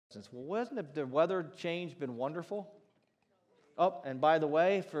Well, wasn't the weather change been wonderful? Oh, and by the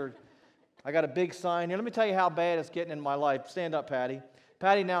way, I got a big sign here. Let me tell you how bad it's getting in my life. Stand up, Patty.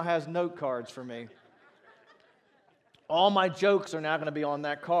 Patty now has note cards for me. All my jokes are now going to be on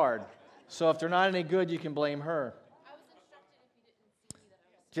that card. So if they're not any good, you can blame her.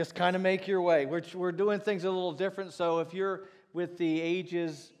 Just kind of make your way. We're doing things a little different. So if you're with the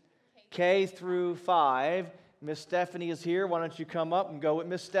ages K through 5, Miss Stephanie is here. Why don't you come up and go with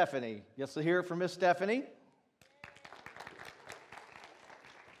Miss Stephanie? Let's hear it from Miss Stephanie.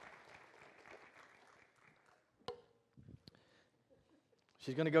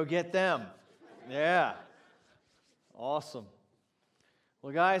 She's going to go get them. Yeah. Awesome.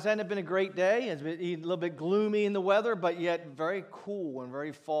 Well, guys, hasn't it been a great day? It's been a little bit gloomy in the weather, but yet very cool and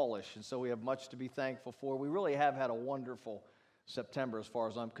very fallish. And so we have much to be thankful for. We really have had a wonderful September as far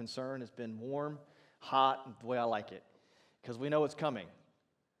as I'm concerned. It's been warm, hot, the way I like it. Because we know it's coming.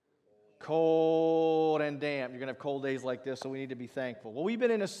 Cold and damp. You're going to have cold days like this, so we need to be thankful. Well, we've been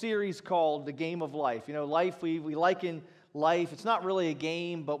in a series called The Game of Life. You know, life, we liken life. It's not really a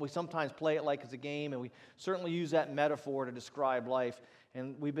game, but we sometimes play it like it's a game, and we certainly use that metaphor to describe life.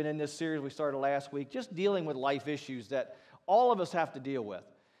 And we've been in this series we started last week, just dealing with life issues that all of us have to deal with.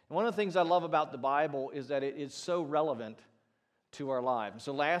 And one of the things I love about the Bible is that it is so relevant to our lives. And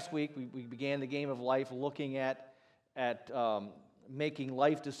so last week we began the game of life looking at making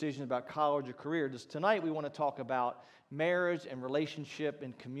life decisions about college or career. Tonight we want to talk about marriage and relationship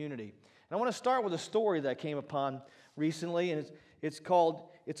and community. And I want to start with a story that I came upon recently, and it's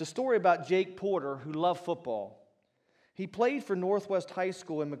a story about Jake Porter, who loved football. He played for Northwest High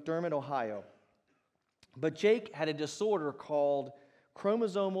School in McDermott, Ohio. But Jake had a disorder called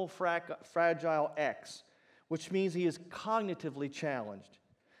chromosomal fragile X, which means he is cognitively challenged.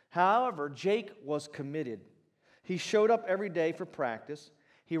 However, Jake was committed. He showed up every day for practice.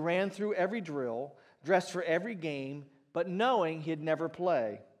 He ran through every drill, dressed for every game, but knowing he'd never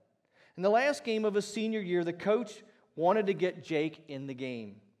play. In the last game of his senior year, the coach wanted to get Jake in the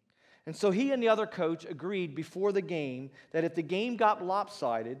game. And so he and the other coach agreed before the game that if the game got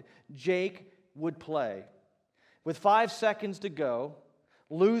lopsided, Jake would play. With 5 seconds to go,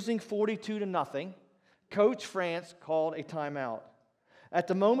 losing 42-0, Coach France called a timeout. At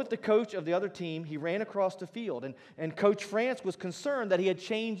the moment, the coach of the other team, he ran across the field, and Coach France was concerned that he had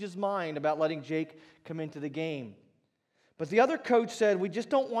changed his mind about letting Jake come into the game. But the other coach said, "We just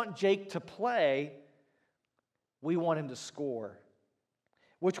don't want Jake to play, we want him to score,"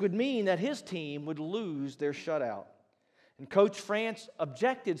 which would mean that his team would lose their shutout. And Coach France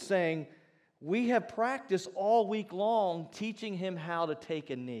objected, saying, "We have practiced all week long teaching him how to take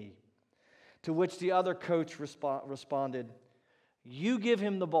a knee." To which the other coach responded, "You give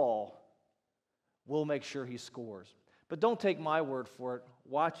him the ball, we'll make sure he scores." But don't take my word for it.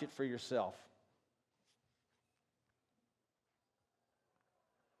 Watch it for yourself.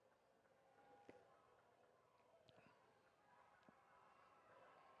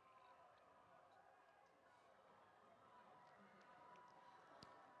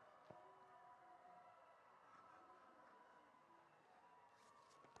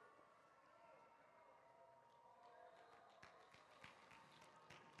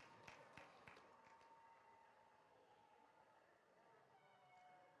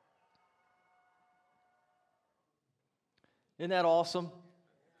 Isn't that awesome?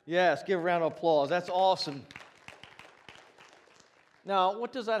 Yes, give a round of applause. That's awesome. Now,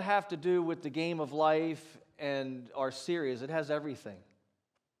 what does that have to do with the game of life and our series? It has everything.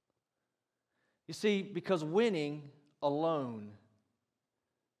 You see, because winning alone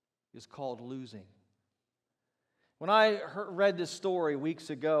is called losing. When I read this story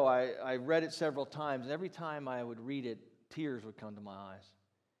weeks ago, I read it several times, and every time I would read it, tears would come to my eyes.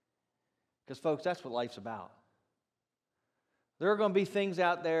 Because, folks, that's what life's about. There are going to be things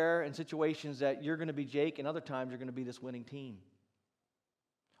out there and situations that you're going to be Jake, and other times you're going to be this winning team.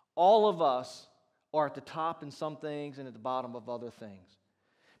 All of us are at the top in some things and at the bottom of other things.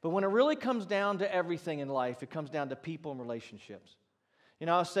 But when it really comes down to everything in life, it comes down to people and relationships. You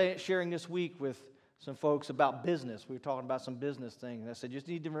know, I was sharing this week with some folks about business. We were talking about some business things, and I said, you just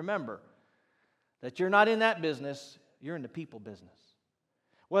need to remember that you're not in that business, you're in the people business.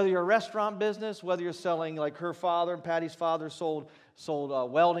 Whether you're a restaurant business, whether you're selling like her father and Patty's father sold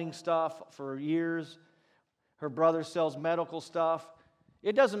welding stuff for years. Her brother sells medical stuff.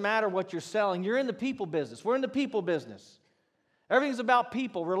 It doesn't matter what you're selling. You're in the people business. We're in the people business. Everything's about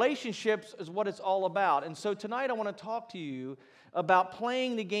people. Relationships is what it's all about. And so tonight I want to talk to you about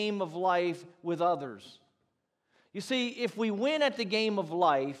playing the game of life with others. You see, if we win at the game of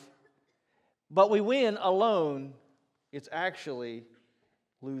life, but we win alone, it's actually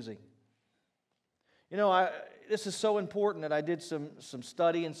losing. This is so important that I did some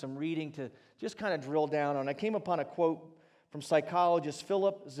study and some reading to just kind of drill down on. I came upon a quote from psychologist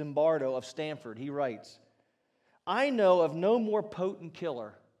Philip Zimbardo of Stanford. He writes, "I know of no more potent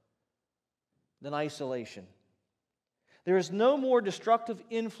killer than isolation. There is no more destructive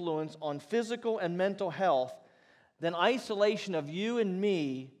influence on physical and mental health than isolation of you and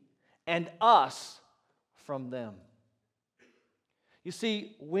me and us from them." You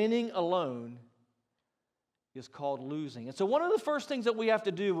see, winning alone is called losing. And so one of the first things that we have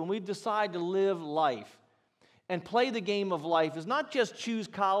to do when we decide to live life and play the game of life is not just choose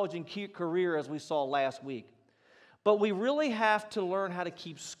college and career as we saw last week, but we really have to learn how to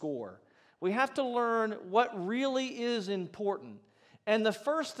keep score. We have to learn what really is important. And the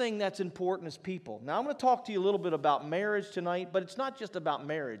first thing that's important is people. Now I'm going to talk to you a little bit about marriage tonight, but it's not just about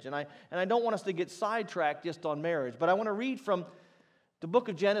marriage. And I don't want us to get sidetracked just on marriage, but I want to read from the book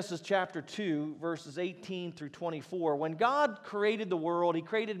of Genesis chapter 2, verses 18 through 24. When God created the world, He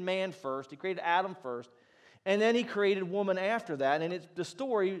created man first. He created Adam first. And then He created woman after that. And the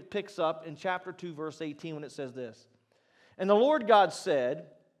story picks up in chapter 2, verse 18 when it says this. "And the Lord God said,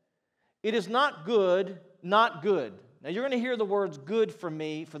 'It is not good, not good.'" Now you're going to hear the words "good" from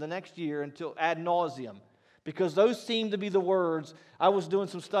me for the next year until ad nauseum, because those seem to be the words. I was doing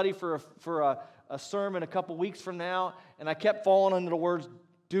some study for a sermon a couple weeks from now, and I kept falling under the words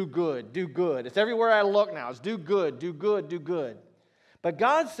 "do good, do good." It's everywhere I look now. It's "do good, do good, do good." But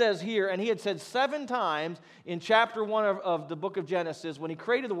God says here, and He had said 7 times in chapter 1 of the book of Genesis, when He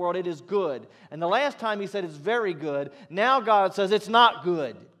created the world, it is good. And the last time He said it's very good. Now God says it's not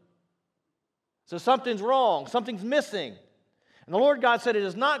good. So something's wrong. Something's missing. And the Lord God said it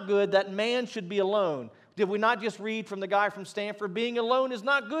is not good that man should be alone. Did we not just read from the guy from Stanford? Being alone is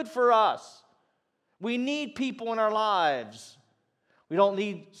not good for us. We need people in our lives. We don't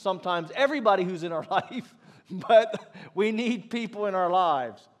need sometimes everybody who's in our life, but we need people in our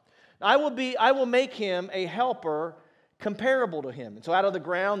lives. I will make him a helper comparable to him. And so out of the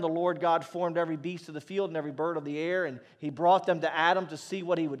ground, the Lord God formed every beast of the field and every bird of the air, and He brought them to Adam to see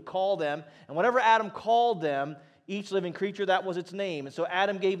what he would call them. And whatever Adam called them, each living creature, that was its name. And so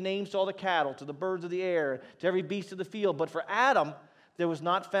Adam gave names to all the cattle, to the birds of the air, to every beast of the field. But for Adam, there was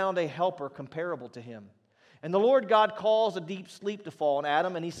not found a helper comparable to him. And the Lord God caused a deep sleep to fall on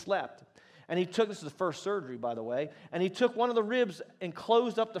Adam, and he slept. And He took, this is the first surgery, by the way, and He took one of the ribs and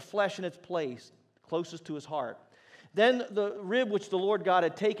closed up the flesh in its place, closest to his heart. Then the rib which the Lord God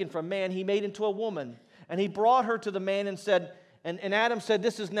had taken from man, He made into a woman. And He brought her to the man and said, and Adam said,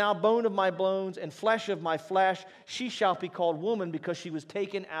 "This is now bone of my bones and flesh of my flesh. She shall be called woman because she was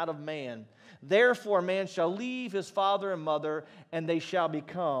taken out of man. Therefore man shall leave his father and mother, and they shall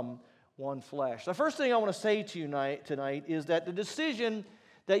become one flesh." The first thing I want to say to you tonight is that the decision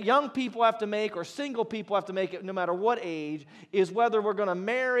that young people have to make, or single people have to make, no matter what age, is whether we're going to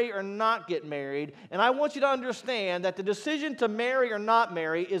marry or not get married. And I want you to understand that the decision to marry or not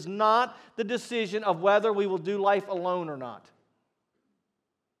marry is not the decision of whether we will do life alone or not.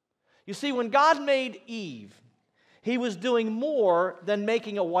 You see, when God made Eve, He was doing more than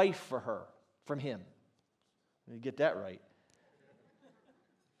making a wife for her from Him. You get that right.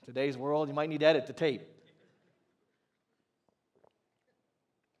 Today's world, you might need to edit the tape.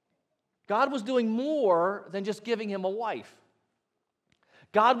 God was doing more than just giving him a wife.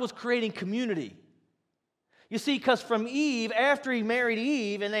 God was creating community. You see, because from Eve, after He married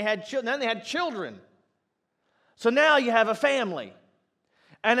Eve, and then they had children. So now you have a family.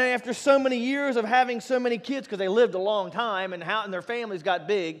 And then after so many years of having so many kids, because they lived a long time and their families got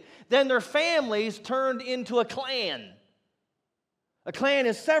big, then their families turned into a clan. A clan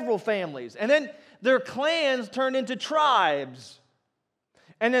is several families. And then their clans turned into tribes.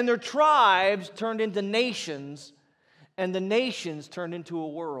 And then their tribes turned into nations, and the nations turned into a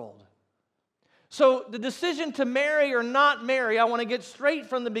world. So the decision to marry or not marry, I want to get straight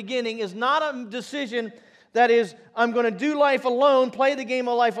from the beginning, is not a decision that is, I'm going to do life alone, play the game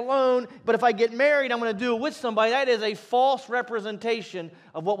of life alone, but if I get married, I'm going to do it with somebody. That is a false representation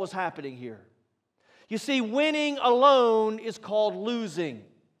of what was happening here. You see, winning alone is called losing.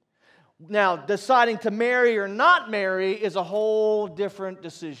 Now, deciding to marry or not marry is a whole different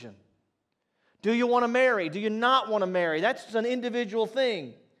decision. Do you want to marry? Do you not want to marry? That's an individual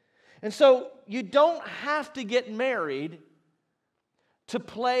thing. And so you don't have to get married to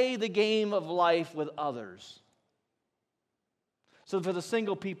play the game of life with others. So for the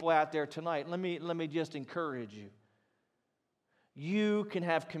single people out there tonight, let me just encourage you. You can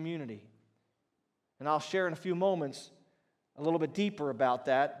have community. And I'll share in a few moments a little bit deeper about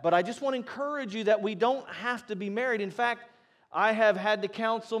that. But I just want to encourage you that we don't have to be married. In fact, I have had to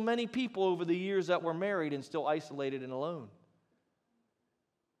counsel many people over the years that were married and still isolated and alone.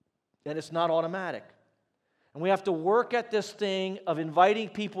 And it's not automatic. And we have to work at this thing of inviting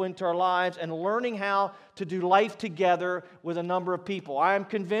people into our lives and learning how to do life together with a number of people. I am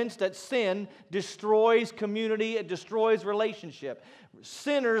convinced that sin destroys community, it destroys relationship.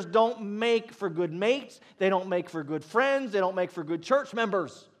 Sinners don't make for good mates, they don't make for good friends, they don't make for good church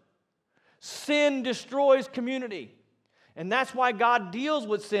members. Sin destroys community. And that's why God deals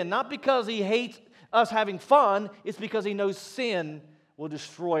with sin, not because He hates us having fun, it's because He knows sin will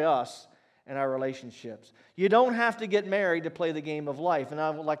destroy us and our relationships. You don't have to get married to play the game of life. And I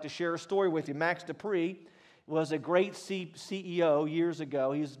would like to share a story with you. Max Dupree was a great CEO years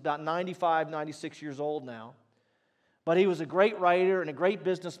ago. He's about 95, 96 years old now. But he was a great writer and a great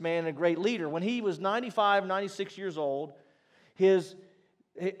businessman and a great leader. When he was 95, 96 years old,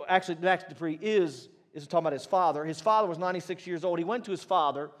 actually Max Dupree is talking about his father. His father was 96 years old. He went to his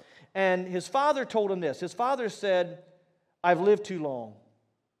father, and his father told him this. His father said, "I've lived too long.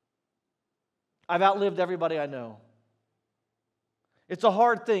 I've outlived everybody I know. It's a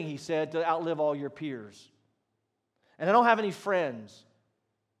hard thing," he said, "to outlive all your peers. And I don't have any friends."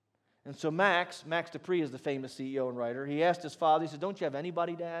 And so Max Dupree is the famous CEO and writer. He asked his father, he said, "Don't you have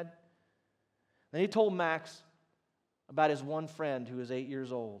anybody, Dad?" Then he told Max about his one friend who was 8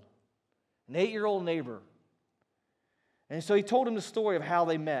 years old, an 8-year-old neighbor. And so he told him the story of how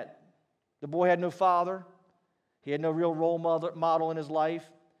they met. The boy had no father. He had no real role model in his life.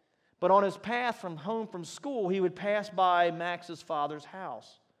 But on his path from home from school, he would pass by Max's father's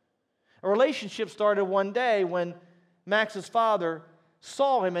house. A relationship started one day when Max's father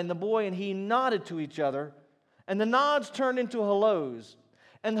saw him, and the boy and he nodded to each other, and the nods turned into hellos,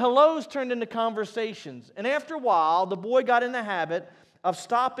 and hellos turned into conversations. And after a while, the boy got in the habit of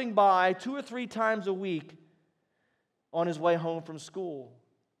stopping by 2 or 3 times a week on his way home from school.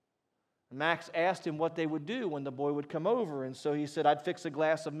 Max asked him what they would do when the boy would come over, and so he said, "I'd fix a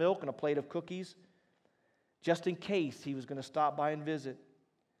glass of milk and a plate of cookies just in case he was going to stop by and visit."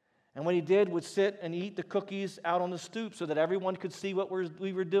 And when he did, would sit and eat the cookies out on the stoop so that everyone could see what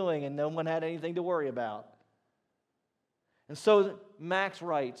we were doing and no one had anything to worry about. And so Max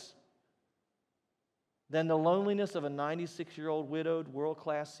writes, "Then the loneliness of a 96-year-old widowed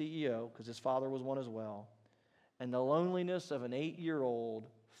world-class CEO," because his father was one as well, "and the loneliness of an 8-year-old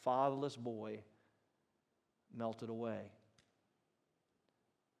fatherless boy melted away."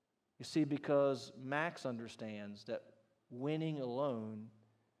 You see, because Max understands that winning alone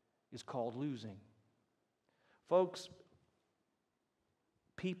is called losing. Folks,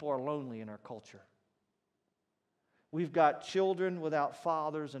 people are lonely in our culture. We've got children without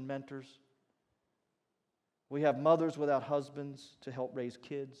fathers and mentors. We have mothers without husbands to help raise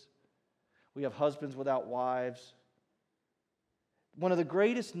kids. We have husbands without wives. One of the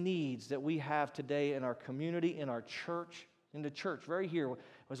greatest needs that we have today in our community, in our church, in the church, right here,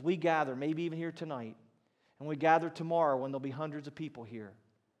 as we gather, maybe even here tonight, and we gather tomorrow when there'll be hundreds of people here.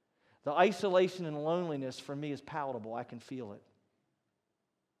 The isolation and loneliness for me is palatable. I can feel it.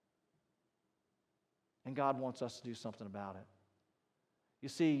 And God wants us to do something about it. You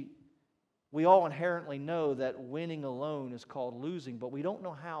see, we all inherently know that winning alone is called losing, but we don't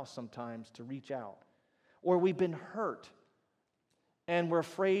know how sometimes to reach out. Or we've been hurt, and we're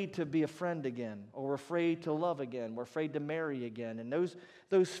afraid to be a friend again, or we're afraid to love again, we're afraid to marry again. And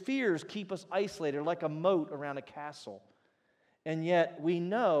those fears keep us isolated like a moat around a castle. And yet we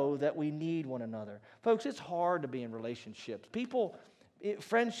know that we need one another. Folks, it's hard to be in relationships.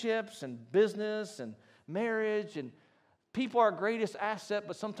 Friendships and business and marriage, and people are our greatest asset,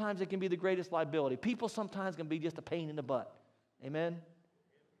 but sometimes they can be the greatest liability. People sometimes can be just a pain in the butt. Amen?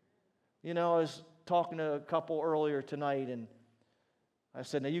 You know, I was talking to a couple earlier tonight, and I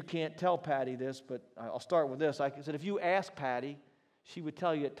said, "Now you can't tell Patty this, but I'll start with this." I said, "If you ask Patty, she would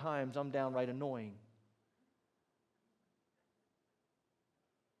tell you at times I'm downright annoying."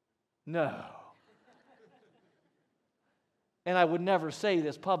 No. And I would never say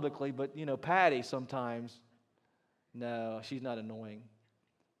this publicly, but, Patty sometimes, no, she's not annoying.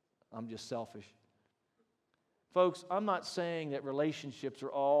 I'm just selfish. Folks, I'm not saying that relationships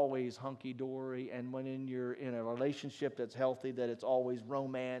are always hunky-dory, and when you're in a relationship that's healthy, that it's always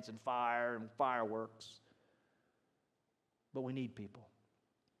romance and fire and fireworks. But we need people.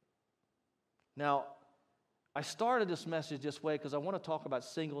 Now, I started this message this way because I want to talk about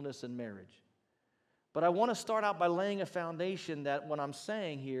singleness and marriage. But I want to start out by laying a foundation that what I'm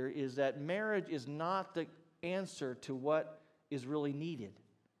saying here is that marriage is not the answer to what is really needed.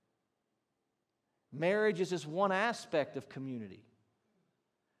 Marriage is just one aspect of community.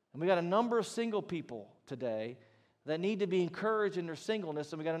 And we got a number of single people today that need to be encouraged in their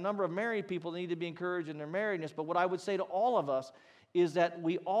singleness, and we got a number of married people that need to be encouraged in their marriedness. But what I would say to all of us is that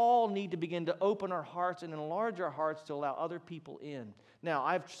we all need to begin to open our hearts and enlarge our hearts to allow other people in. Now,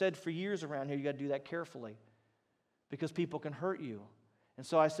 I've said for years around here, you got to do that carefully because people can hurt you. And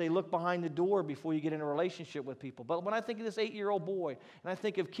so I say, look behind the door before you get in a relationship with people. But when I think of this 8-year-old boy, and I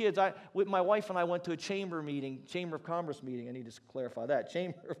think of kids, with my wife and I went to a Chamber of Commerce meeting. I need to clarify that.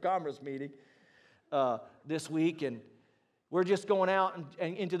 Chamber of Commerce meeting this week. And we're just going out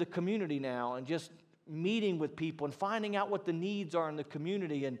and into the community now and just meeting with people and finding out what the needs are in the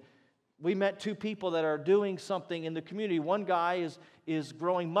community. And we met 2 people that are doing something in the community. One guy is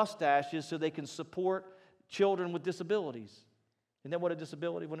growing mustaches so they can support children with disabilities. Isn't that one of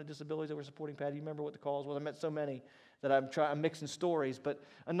disabilities that we're supporting, Patty? You remember what the cause was? I met so many that I'm mixing stories. But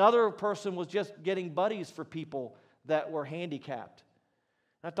another person was just getting buddies for people that were handicapped.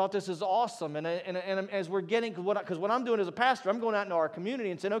 And I thought this is awesome. And as we're getting, because what I'm doing as a pastor, I'm going out into our community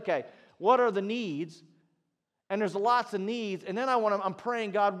and saying, okay, what are the needs? And there's lots of needs. And then I'm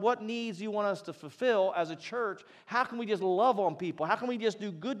praying, God, what needs do you want us to fulfill as a church? How can we just love on people? How can we just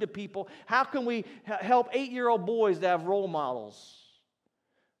do good to people? How can we help 8-year-old boys to have role models?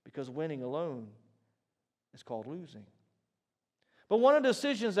 Because winning alone is called losing. But one of the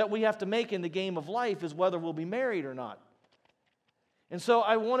decisions that we have to make in the game of life is whether we'll be married or not. And so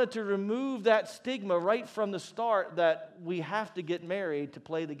I wanted to remove that stigma right from the start that we have to get married to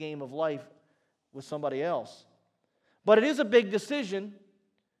play the game of life with somebody else. But it is a big decision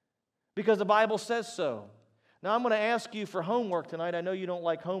because the Bible says so. Now, I'm going to ask you for homework tonight. I know you don't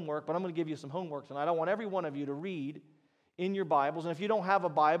like homework, but I'm going to give you some homework tonight. I want every one of you to read in your Bibles. And if you don't have a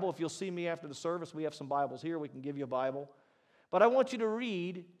Bible, if you'll see me after the service, we have some Bibles here. We can give you a Bible. But I want you to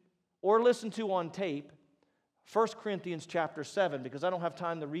read or listen to on tape 1 Corinthians chapter 7, because I don't have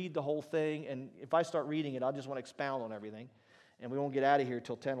time to read the whole thing. And if I start reading it, I'll just want to expound on everything. And we won't get out of here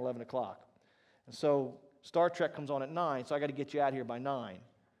till 10, 11 o'clock. And so Star Trek comes on at 9, so I got to get you out of here by 9.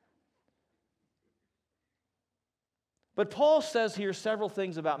 But Paul says here several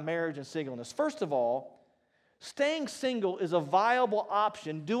things about marriage and singleness. First of all, staying single is a viable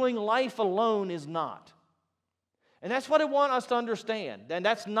option. Doing life alone is not. And that's what I want us to understand. And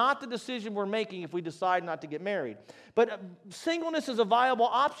that's not the decision we're making if we decide not to get married. But singleness is a viable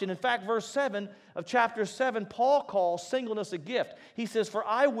option. In fact, verse 7 of chapter 7, Paul calls singleness a gift. He says, "For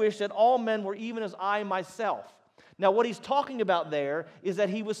I wish that all men were even as I myself." Now, what he's talking about there is that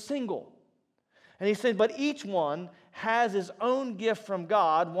he was single. And he said, but each one has his own gift from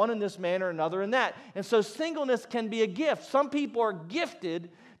God, one in this manner, another in that. And so singleness can be a gift. Some people are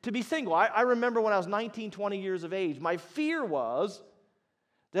gifted to be single. I remember when I was 19, 20 years of age, my fear was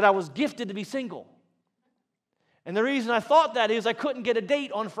that I was gifted to be single. And the reason I thought that is I couldn't get a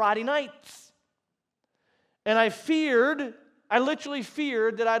date on Friday nights. And I literally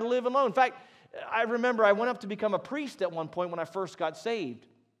feared that I'd live alone. In fact, I remember I went up to become a priest at one point when I first got saved.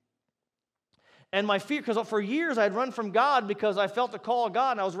 And my fear, because for years I'd run from God because I felt the call of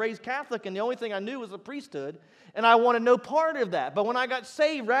God, and I was raised Catholic, and the only thing I knew was the priesthood, and I wanted no part of that. But when I got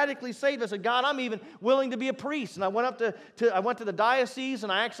saved, radically saved, I said, God, I'm even willing to be a priest. And I went to the diocese,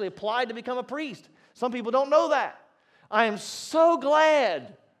 and I actually applied to become a priest. Some people don't know that. I am so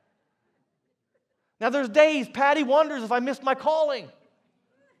glad. Now there's days Patty wonders if I missed my calling.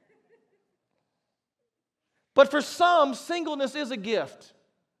 But for some, singleness is a gift.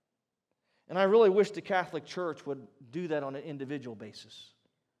 And I really wish the Catholic Church would do that on an individual basis.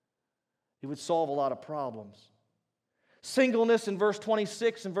 It would solve a lot of problems. Singleness in verse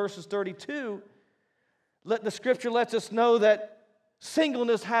 26 and verses 32, the Scripture lets us know that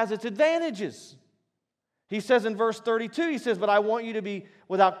singleness has its advantages. He says in verse 32, he says, but I want you to be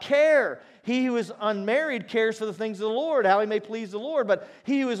without care. He who is unmarried cares for the things of the Lord, how he may please the Lord. But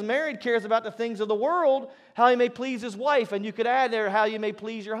he who is married cares about the things of the world, how he may please his wife. And you could add there, how you may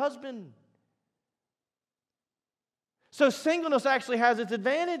please your husband. So singleness actually has its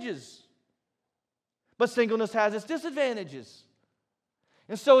advantages, but singleness has its disadvantages.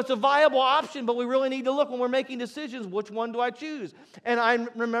 And so it's a viable option, but we really need to look when we're making decisions, which one do I choose? And I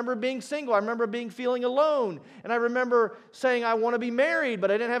remember being single. I remember feeling alone. And I remember saying I want to be married,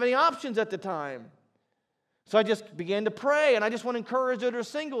 but I didn't have any options at the time. So I just began to pray, and I just want to encourage those who are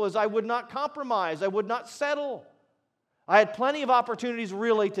single is I would not compromise. I would not settle. I had plenty of opportunities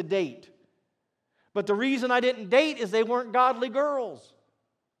really to date. But the reason I didn't date is they weren't godly girls.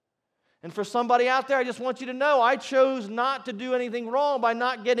 And for somebody out there, I just want you to know, I chose not to do anything wrong by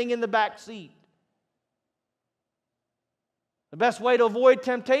not getting in the back seat. The best way to avoid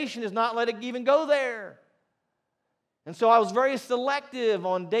temptation is not let it even go there. And so I was very selective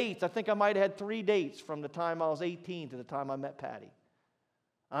on dates. I think I might have had 3 dates from the time I was 18 to the time I met Patty.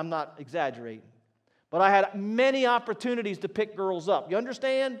 I'm not exaggerating. But I had many opportunities to pick girls up. You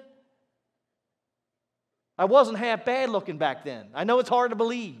understand? I wasn't half bad looking back then. I know it's hard to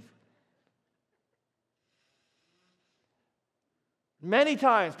believe. Many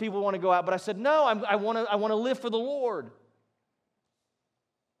times people want to go out, but I said, no, I want to live for the Lord.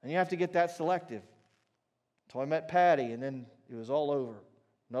 And you have to get that selective. So I met Patty, and then it was all over.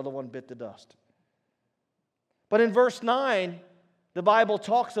 Another one bit the dust. But in verse 9, the Bible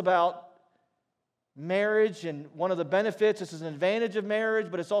talks about marriage, and one of the benefits, this is an advantage of marriage,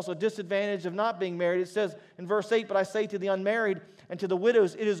 but it's also a disadvantage of not being married. It says in verse 8, but I say to the unmarried and to the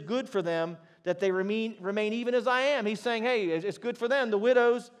widows, it is good for them that they remain even as I am. He's saying, hey, it's good for them, the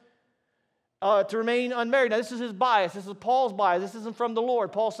widows, to remain unmarried. Now, this is his bias. This is Paul's bias. This isn't from the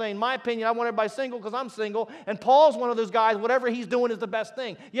Lord. Paul's saying, my opinion, I want everybody single because I'm single. And Paul's one of those guys, whatever he's doing is the best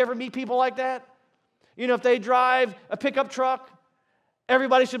thing. You ever meet people like that? You know, if they drive a pickup truck,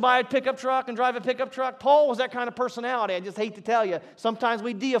 everybody should buy a pickup truck and drive a pickup truck. Paul was that kind of personality. I just hate to tell you. Sometimes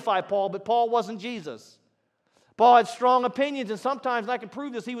we deify Paul, but Paul wasn't Jesus. Paul had strong opinions, and sometimes, and I can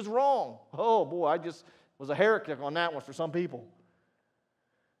prove this, he was wrong. Oh, boy, I just was a heretic on that one for some people.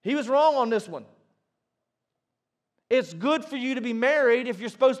 He was wrong on this one. It's good for you to be married if you're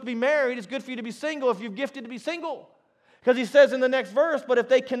supposed to be married. It's good for you to be single if you're gifted to be single. Because he says in the next verse, but if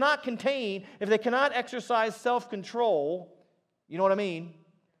they cannot contain, if they cannot exercise self-control, you know what I mean?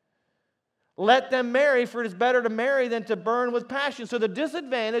 Let them marry, for it is better to marry than to burn with passion. So the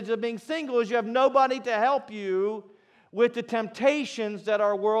disadvantage of being single is you have nobody to help you with the temptations that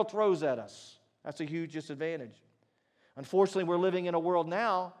our world throws at us. That's a huge disadvantage. Unfortunately, we're living in a world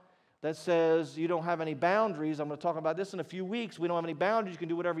now that says you don't have any boundaries. I'm going to talk about this in a few weeks. We don't have any boundaries. You can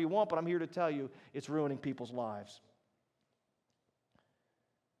do whatever you want, but I'm here to tell you it's ruining people's lives.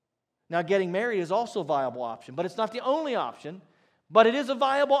 Now, getting married is also a viable option, but it's not the only option, but it is a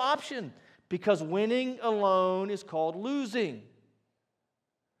viable option because winning alone is called losing.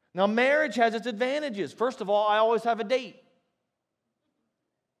 Now, marriage has its advantages. First of all, I always have a date.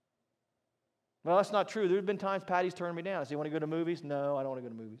 Well, that's not true. There have been times Patty's turned me down. I say, you want to go to movies? No, I don't want to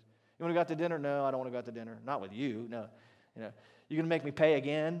go to movies. You want to go out to dinner? No, I don't want to go out to dinner. Not with you. No. You know, you're going to make me pay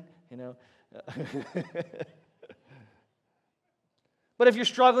again? You know. But if you're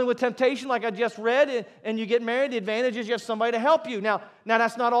struggling with temptation, like I just read, and you get married, the advantage is you have somebody to help you. Now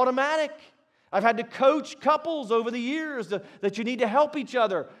that's not automatic. I've had to coach couples over the years that you need to help each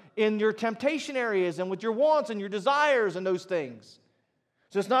other in your temptation areas and with your wants and your desires and those things.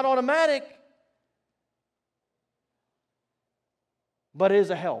 So it's not automatic, but it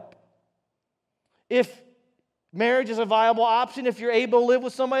is a help. If marriage is a viable option, if you're able to live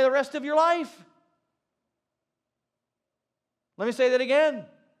with somebody the rest of your life. Let me say that again.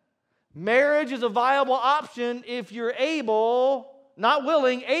 Marriage is a viable option if you're able, not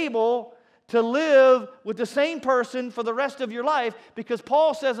willing, able to live with the same person for the rest of your life, because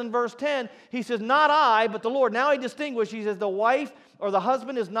Paul says in verse 10, he says, not I, but the Lord. Now he distinguishes, he says, the wife or the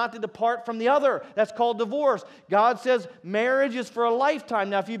husband is not to depart from the other. That's called divorce. God says marriage is for a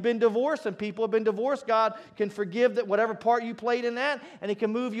lifetime. Now, if you've been divorced and people have been divorced, God can forgive that whatever part you played in that, and He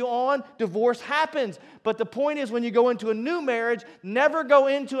can move you on. Divorce happens. But the point is, when you go into a new marriage, never go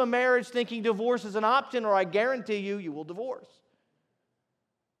into a marriage thinking divorce is an option, or I guarantee you, you will divorce.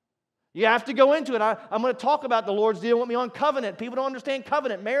 You have to go into it. I'm going to talk about the Lord's dealing with me on covenant. People don't understand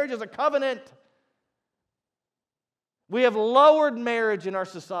covenant. Marriage is a covenant. We have lowered marriage in our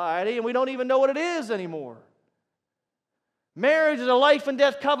society, and we don't even know what it is anymore. Marriage is a life and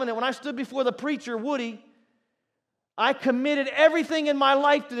death covenant. When I stood before the preacher, Woody, I committed everything in my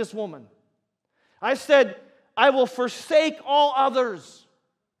life to this woman. I said, I will forsake all others.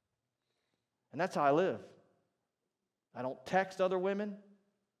 And that's how I live. I don't text other women.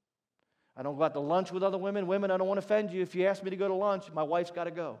 I don't go out to lunch with other women. Women, I don't want to offend you. If you ask me to go to lunch, my wife's got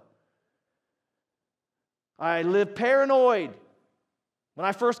to go. I live paranoid. When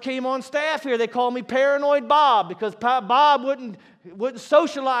I first came on staff here, they called me Paranoid Bob because Bob wouldn't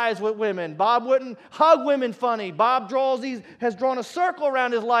socialize with women. Bob wouldn't hug women funny. Bob has drawn a circle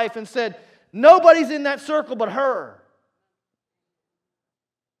around his life and said, nobody's in that circle but her.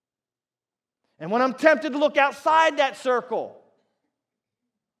 And when I'm tempted to look outside that circle,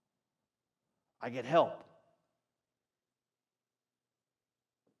 I get help.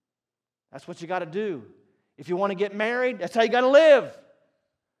 That's what you got to do. If you want to get married, that's how you got to live.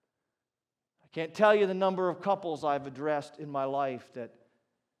 I can't tell you the number of couples I've addressed in my life that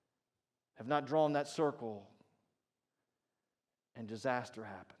have not drawn that circle, and disaster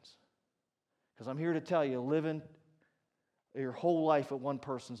happens. Because I'm here to tell you, living Your whole life with one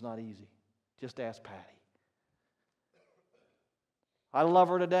person's not easy. Just ask Patty. I love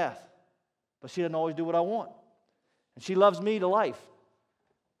her to death, but she doesn't always do what I want. And she loves me to life.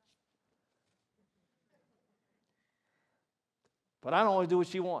 But I don't always do what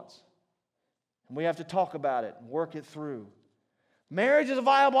she wants. And we have to talk about it and work it through. Marriage is a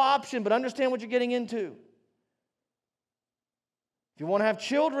viable option, but understand what you're getting into. If you want to have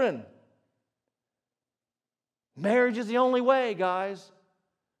children, marriage is the only way, guys.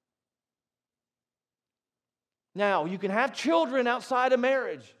 Now, you can have children outside of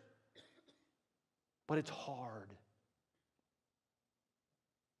marriage, but it's hard.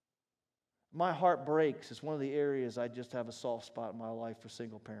 My heart breaks. It's one of the areas I just have a soft spot in my life for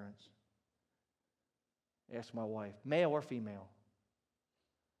single parents. Ask my wife, male or female.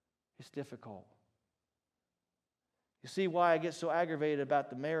 It's difficult. You see why I get so aggravated about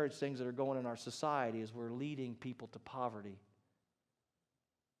the marriage things that are going in our society is we're leading people to poverty.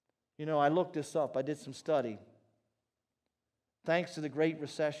 You know, I looked this up. I did some study. Thanks to the Great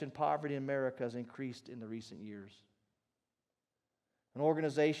Recession, poverty in America has increased in the recent years. An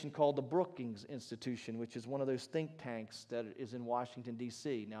organization called the Brookings Institution, which is one of those think tanks that is in Washington,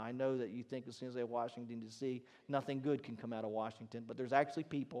 D.C. Now, I know that you think as soon as they have Washington, D.C., nothing good can come out of Washington, but there's actually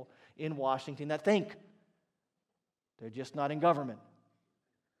people in Washington that think. They're just not in government.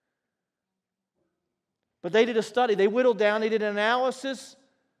 But they did a study. They whittled down, they did an analysis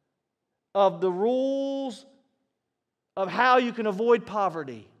of the rules of how you can avoid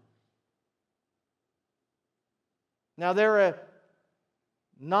poverty. Now, they're a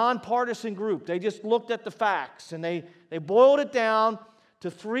nonpartisan group. They just looked at the facts and they boiled it down to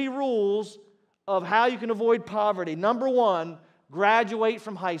 3 rules of how you can avoid poverty. Number 1, graduate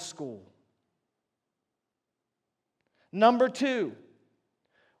from high school. Number 2,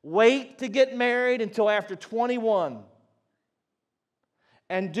 wait to get married until after 21.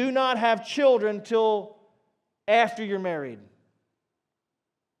 And do not have children till after you're married.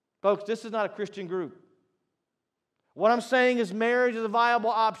 Folks, this is not a Christian group. What I'm saying is marriage is a viable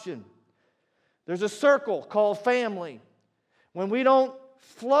option. There's a circle called family. When we don't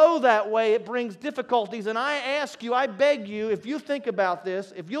flow that way, it brings difficulties. And I ask you, I beg you, if you think about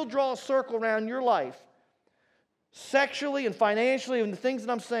this, if you'll draw a circle around your life, sexually and financially, and the things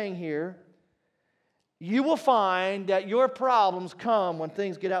that I'm saying here, you will find that your problems come when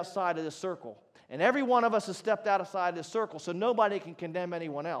things get outside of this circle. And every one of us has stepped outside this circle, so nobody can condemn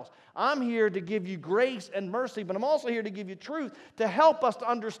anyone else. I'm here to give you grace and mercy, but I'm also here to give you truth to help us to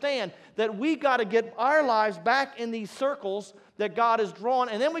understand that we got to get our lives back in these circles that God has drawn,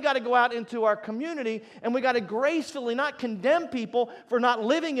 and then we got to go out into our community, and we got to gracefully not condemn people for not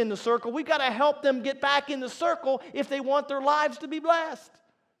living in the circle. We got to help them get back in the circle if they want their lives to be blessed.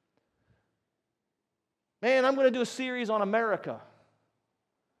 Man, I'm going to do a series on America.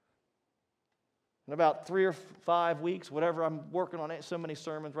 In about 3 or 5 weeks, whatever, I'm working on so many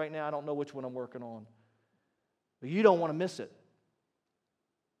sermons right now, I don't know which one I'm working on. But you don't want to miss it.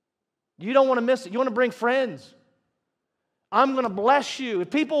 You don't want to miss it. You want to bring friends. I'm going to bless you. If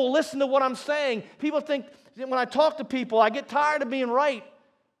people will listen to what I'm saying, people think, when I talk to people, I get tired of being right.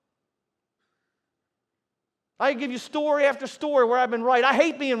 I give you story after story where I've been right. I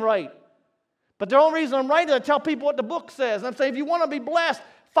hate being right. But the only reason I'm right is I tell people what the book says. And I'm saying, if you want to be blessed,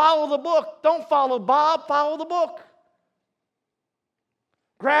 follow the book. Don't follow Bob, follow the book.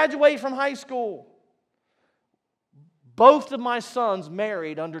 Graduate from high school. Both of my sons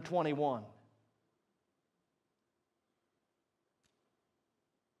married under 21.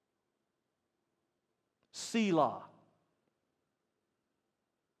 Selah.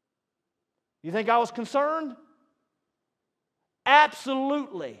 You think I was concerned?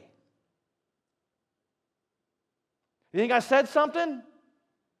 Absolutely. You think I said something?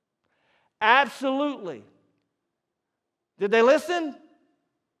 Absolutely. Did they listen?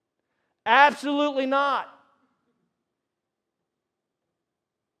 Absolutely not.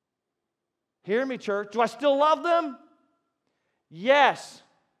 Hear me, church. Do I still love them? Yes.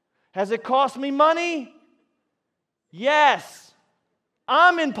 Has it cost me money? Yes.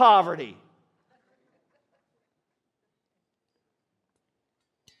 I'm in poverty.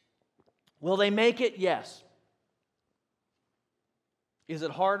 Will they make it? Yes. Is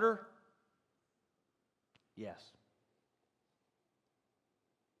it harder? Yes.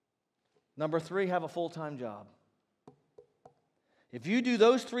 Number 3, have a full-time job. If you do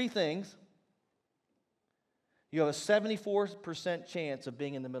those 3 things, you have a 74% chance of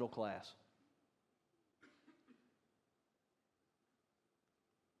being in the middle class.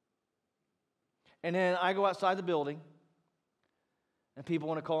 And then I go outside the building, and people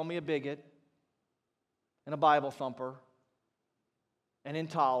want to call me a bigot and a Bible thumper and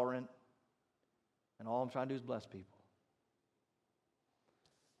intolerant, and all I'm trying to do is bless people.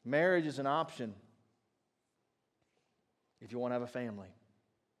 Marriage is an option if you want to have a family.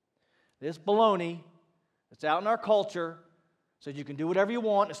 This baloney that's out in our culture says you can do whatever you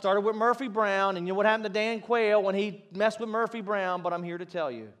want. It started with Murphy Brown, and you know what happened to Dan Quayle when he messed with Murphy Brown, but I'm here to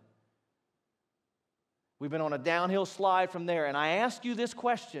tell you. We've been on a downhill slide from there, and I ask you this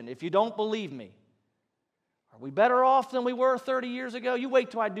question, if you don't believe me. Are we better off than we were 30 years ago? You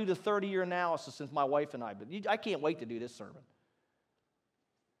wait till I do the 30-year analysis since my wife and I, but I can't wait to do this sermon.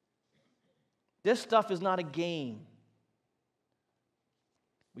 This stuff is not a game.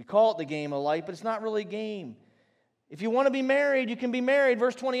 We call it the game of life, but it's not really a game. If you want to be married, you can be married.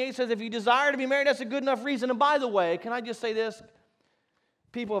 Verse 28 says, if you desire to be married, that's a good enough reason. And by the way, can I just say this?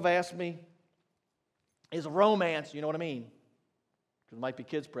 People have asked me, is romance, you know what I mean? Because there might be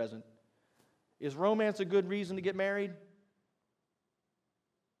kids present. Is romance a good reason to get married?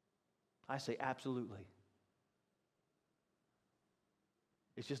 I say absolutely.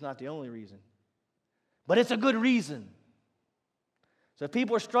 It's just not the only reason. But it's a good reason. So if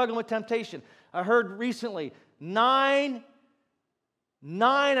people are struggling with temptation, I heard recently 9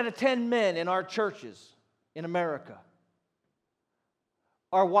 out of 10 men in our churches in America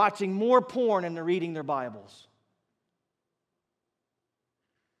are watching more porn than they're reading their Bibles.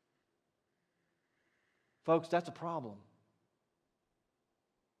 Folks, that's a problem.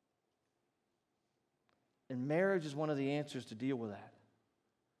 And marriage is one of the answers to deal with that.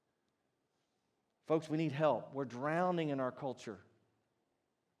 Folks, we need help. We're drowning in our culture.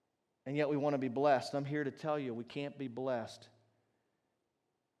 And yet we want to be blessed. I'm here to tell you we can't be blessed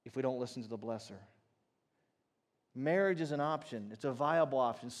if we don't listen to the blesser. Marriage is an option. It's a viable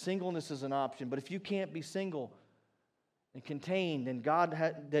option. Singleness is an option. But if you can't be single and contained,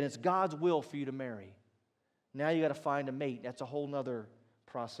 then it's God's will for you to marry. Now you got to find a mate. That's a whole nother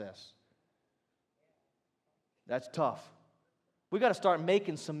process. That's tough. We got to start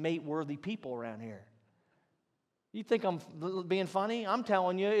making some mate-worthy people around here. You think I'm being funny? I'm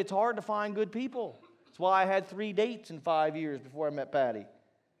telling you, it's hard to find good people. That's why I had 3 dates in 5 years before I met Patty.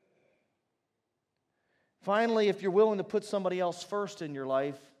 Finally, if you're willing to put somebody else first in your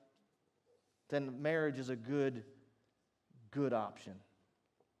life, then marriage is a good option.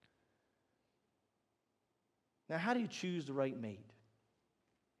 Now, how do you choose the right mate?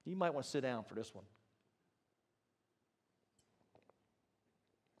 You might want to sit down for this one.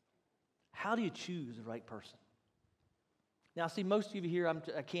 How do you choose the right person? Now, see, most of you here,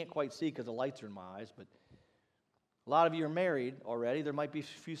 I can't quite see because the lights are in my eyes, but a lot of you are married already. There might be a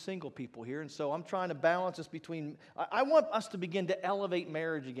few single people here, and so I'm trying to balance this between. I want us to begin to elevate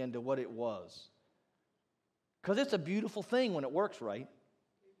marriage again to what it was. Because it's a beautiful thing when it works right.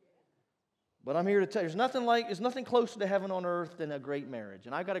 But I'm here to tell you, there's nothing closer to heaven on earth than a great marriage.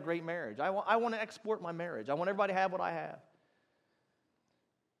 And I've got a great marriage. I want to export my marriage. I want everybody to have what I have.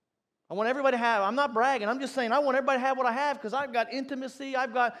 I want everybody to have, I'm not bragging, I'm just saying I want everybody to have what I have because I've got intimacy,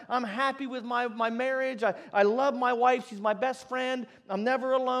 I'm happy with my marriage, I love my wife, she's my best friend, I'm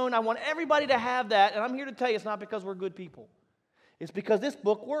never alone. I want everybody to have that, and I'm here to tell you it's not because we're good people. It's because this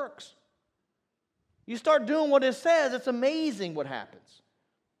book works. You start doing what it says, it's amazing what happens.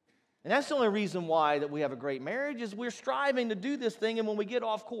 And that's the only reason why that we have a great marriage is we're striving to do this thing, and when we get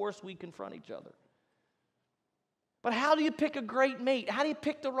off course, we confront each other. But how do you pick a great mate? How do you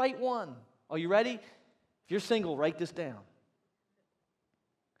pick the right one? Are you ready? If you're single, write this down.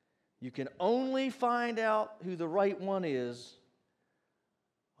 You can only find out who the right one is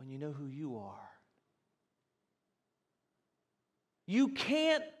when you know who you are. You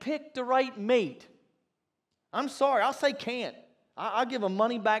can't pick the right mate. I'm sorry, I'll say can't. I'll give a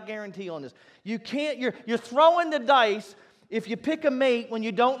money-back guarantee on this. You can't, you're throwing the dice if you pick a mate when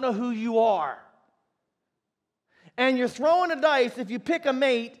you don't know who you are. And you're throwing the dice if you pick a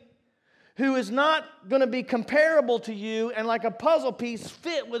mate who is not going to be comparable to you and like a puzzle piece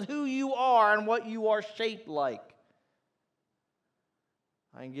fit with who you are and what you are shaped like.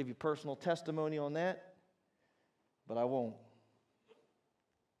 I can give you personal testimony on that, but I won't.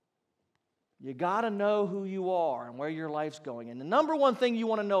 You got to know who you are and where your life's going. And the number one thing you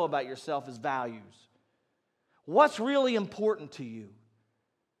want to know about yourself is values. What's really important to you?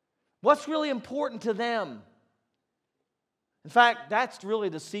 What's really important to them? In fact, that's really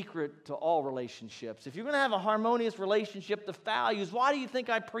the secret to all relationships. If you're going to have a harmonious relationship, the values, why do you think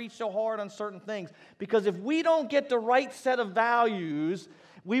I preach so hard on certain things? Because if we don't get the right set of values,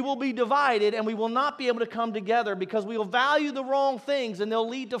 we will be divided and we will not be able to come together because we will value the wrong things and they'll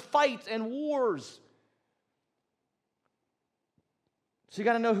lead to fights and wars. So you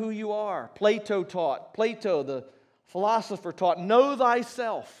got to know who you are. Plato taught. Plato, the philosopher taught, know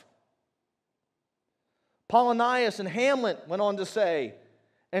thyself. Apollonius and Hamlet went on to say,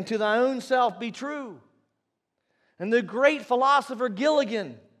 and to thy own self be true. And the great philosopher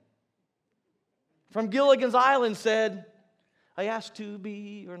Gilligan from Gilligan's Island said, I ask to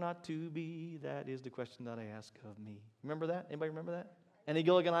be or not to be, that is the question that I ask of me. Remember that? Anybody remember that? Any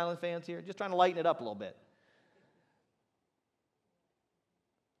Gilligan Island fans here? Just trying to lighten it up a little bit.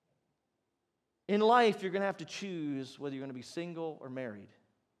 In life, you're going to have to choose whether you're going to be single or married.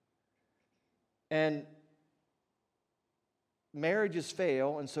 And marriages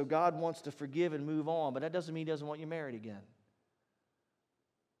fail, and so God wants to forgive and move on, but that doesn't mean He doesn't want you married again.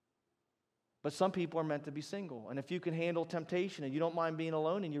 But some people are meant to be single. And if you can handle temptation and you don't mind being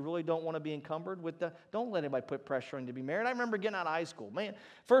alone and you really don't want to be encumbered with don't let anybody put pressure on you to be married. I remember getting out of high school. Man,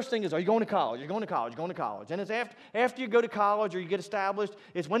 first thing is, are you going to college? You're going to college, you're going to college. And it's after you go to college or you get established,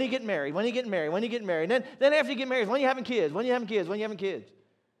 it's when you get married, when you get married, when you get married. And then after you get married, it's when you having kids, when you having kids, when you having kids.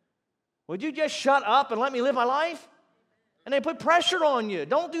 Would you just shut up and let me live my life? And they put pressure on you.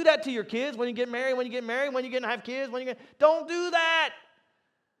 Don't do that to your kids when you get married, when you get married, when you get to have kids, don't do that.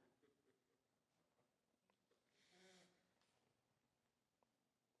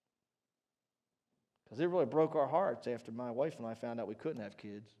 Because it really broke our hearts after my wife and I found out we couldn't have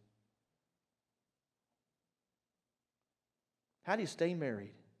kids. How do you stay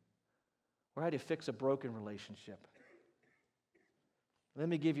married? Or how do you fix a broken relationship? Let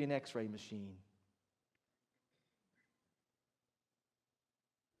me give you an x-ray machine.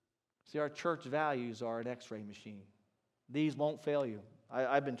 See, our church values are an x-ray machine. These won't fail you.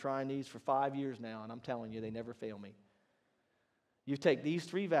 I've been trying these for 5 years now, and I'm telling you, they never fail me. You take these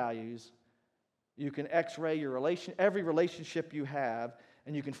 3 values, you can x-ray every relationship you have,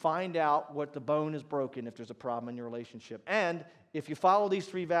 and you can find out what the bone is broken if there's a problem in your relationship. And if you follow these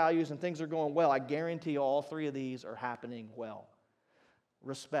 3 values and things are going well, I guarantee you all 3 of these are happening well.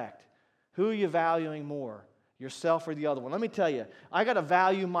 Respect. Who are you valuing more? Yourself or the other one? Let me tell you, I got to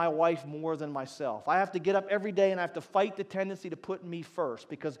value my wife more than myself. I have to get up every day and I have to fight the tendency to put me first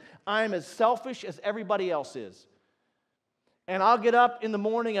because I'm as selfish as everybody else is. And I'll get up in the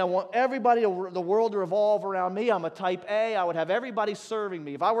morning, I want everybody, the world to revolve around me. I'm a type A. I would have everybody serving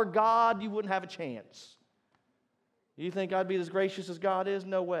me. If I were God, you wouldn't have a chance. You think I'd be as gracious as God is?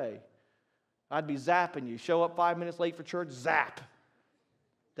 No way. I'd be zapping you. Show up 5 minutes late for church, zap.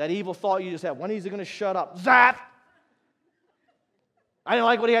 That evil thought you just had, when is he going to shut up? Zap! I didn't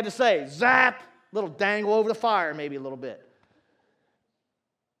like what he had to say. Zap! Little dangle over the fire maybe a little bit.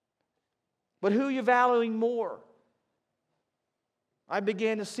 But who are you valuing more? I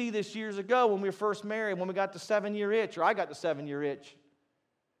began to see this years ago when we were first married, when we got the 7-year itch, or I got the 7-year itch.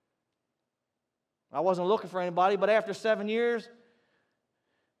 I wasn't looking for anybody, but after 7 years,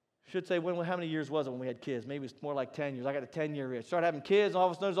 I should say, how many years was it when we had kids? Maybe it's more like 10 years. I got a 10-year itch. Started having kids, and all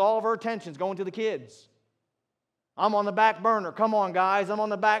of a sudden, all of her attention's going to the kids. I'm on the back burner. Come on, guys. I'm on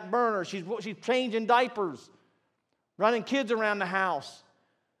the back burner. She's changing diapers, running kids around the house.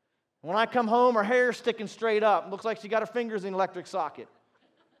 When I come home, her hair's sticking straight up. Looks like she got her fingers in the electric socket.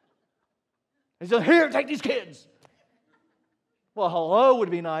 He said, here, take these kids. Well, hello would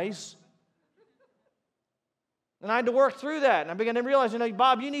be nice. And I had to work through that. And I began to realize,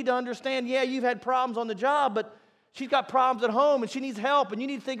 Bob, you need to understand, yeah, you've had problems on the job, but she's got problems at home, and she needs help, and you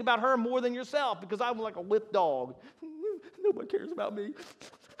need to think about her more than yourself, because I'm like a whipped dog. Nobody cares about me.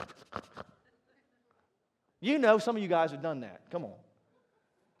 Some of you guys have done that. Come on.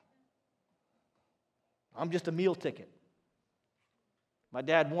 I'm just a meal ticket. My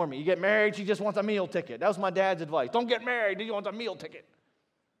dad warned me, you get married, she just wants a meal ticket. That was my dad's advice. Don't get married, she wants a meal ticket.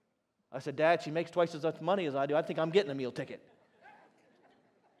 I said, Dad, she makes twice as much money as I do. I think I'm getting a meal ticket.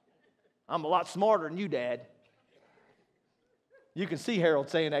 I'm a lot smarter than you, Dad. You can see Harold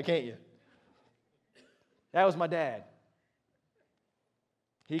saying that, can't you? That was my dad.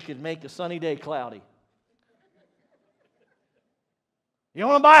 He could make a sunny day cloudy. You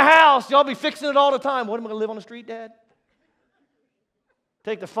want to buy a house, y'all be fixing it all the time. What, am I going to live on the street, Dad?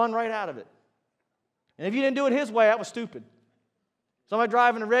 Take the fun right out of it. And if you didn't do it his way, that was stupid. Somebody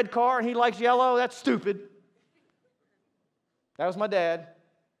driving a red car and he likes yellow, that's stupid. That was my dad.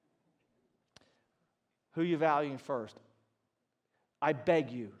 Who are you valuing first? I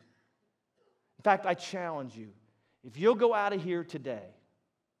beg you. In fact, I challenge you. If you'll go out of here today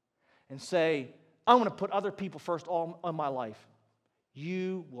and say, I'm going to put other people first all in my life,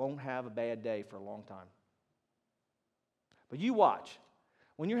 you won't have a bad day for a long time. But you watch.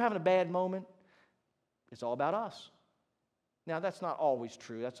 When you're having a bad moment, it's all about us. Now, that's not always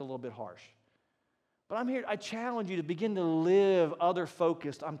true. That's a little bit harsh. But I challenge you to begin to live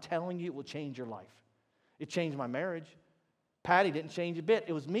other-focused. I'm telling you, it will change your life. It changed my marriage. Patty didn't change a bit.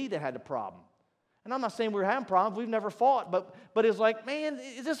 It was me that had the problem. And I'm not saying we were having problems. We've never fought. But it's like, man,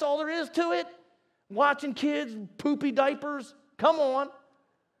 is this all there is to it? Watching kids, poopy diapers? Come on.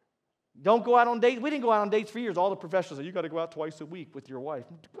 Don't go out on dates. We didn't go out on dates for years. All the professionals say, you got to go out twice a week with your wife.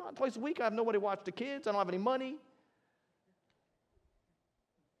 Go out twice a week? I have nobody to watch the kids. I don't have any money.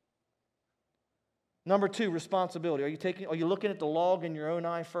 Number 2, responsibility. Are you looking at the log in your own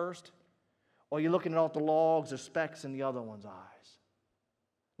eye first? Or are you looking at all the logs or specks in the other one's eyes?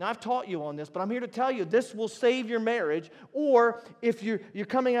 Now, I've taught you on this, but I'm here to tell you this will save your marriage. Or if you're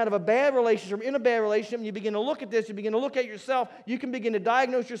coming out of a bad relationship, in a bad relationship, and you begin to look at this, you begin to look at yourself, you can begin to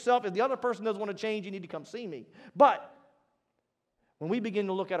diagnose yourself. If the other person doesn't want to change, you need to come see me. But when we begin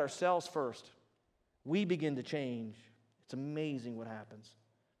to look at ourselves first, we begin to change. It's amazing what happens.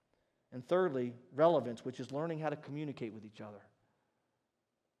 And thirdly, relevance, which is learning how to communicate with each other.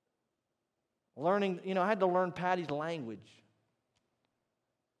 Learning, I had to learn Patty's language.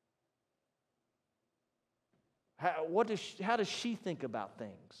 How does she think about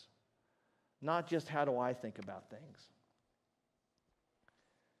things? Not just how do I think about things.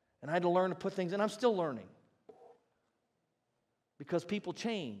 And I had to learn to put things, and I'm still learning. Because people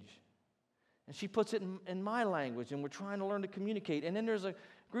change. And she puts it in my language, and we're trying to learn to communicate. And then there's a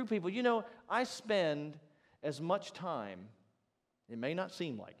group of people, I spend as much time, it may not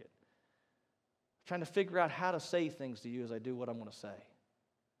seem like it, trying to figure out how to say things to you as I do what I'm going to say.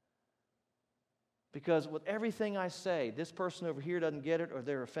 Because with everything I say, this person over here doesn't get it or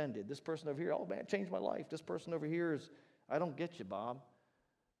they're offended. This person over here, oh man, it changed my life. This person over here is, I don't get you, Bob.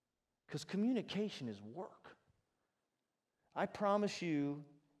 Because communication is work. I promise you,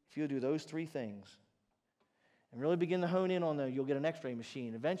 if you'll do those 3 things and really begin to hone in on them, you'll get an x-ray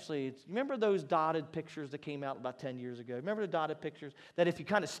machine. Eventually, remember those dotted pictures that came out about 10 years ago? Remember the dotted pictures? That if you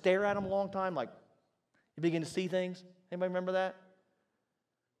kind of stare at them a long time, like you begin to see things? Anybody remember that?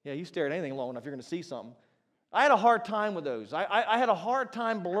 Yeah, you stare at anything long enough, you're going to see something. I had a hard time with those. I had a hard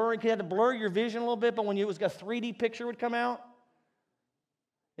time blurring. You had to blur your vision a little bit, but when it was a 3D picture would come out,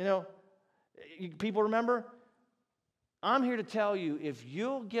 people remember? I'm here to tell you, if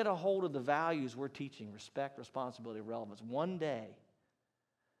you'll get a hold of the values we're teaching, respect, responsibility, relevance, one day,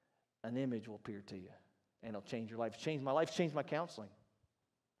 an image will appear to you, and it'll change your life. It's changed my life. It's changed my counseling.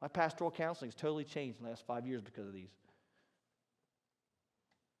 My pastoral counseling has totally changed in the last 5 years because of these.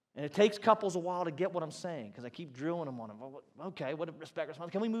 And it takes couples a while to get what I'm saying because I keep drilling them on them. Well, okay, what respect,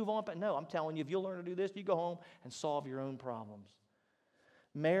 responsibility? Can we move on? But no, I'm telling you, if you'll learn to do this, you go home and solve your own problems.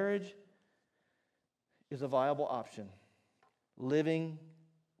 Marriage is a viable option. Winning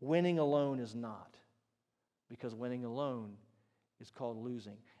alone is not, because winning alone is called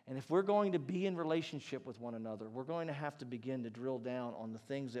losing. And if we're going to be in relationship with one another, we're going to have to begin to drill down on the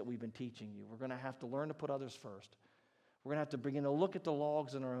things that we've been teaching you. We're going to have to learn to put others first. We're going to have to begin to look at the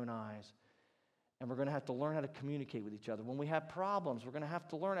logs in our own eyes. And we're going to have to learn how to communicate with each other. When we have problems, we're going to have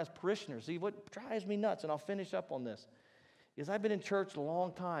to learn as parishioners. See, what drives me nuts, and I'll finish up on this, is I've been in church a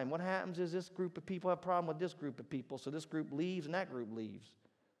long time. What happens is this group of people have a problem with this group of people, so this group leaves and that group leaves.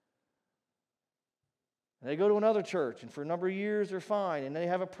 And they go to another church, and for a number of years they're fine, and they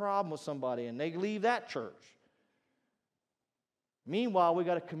have a problem with somebody, and they leave that church. Meanwhile, we've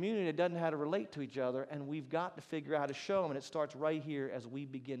got a community that doesn't know how to relate to each other, and we've got to figure out how to show them, and it starts right here as we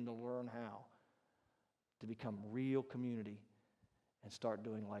begin to learn how to become real community and start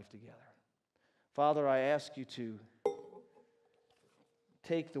doing life together. Father, I ask you to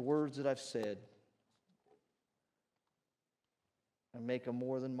take the words that I've said and make them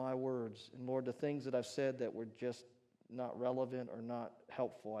more than my words. And Lord, the things that I've said that were just not relevant or not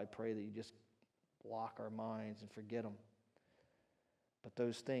helpful, I pray that you just block our minds and forget them. But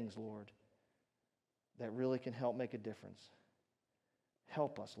those things, Lord, that really can help make a difference,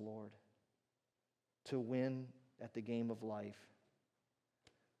 help us, Lord, to win at the game of life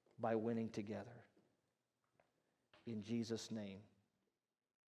by winning together. In Jesus' name.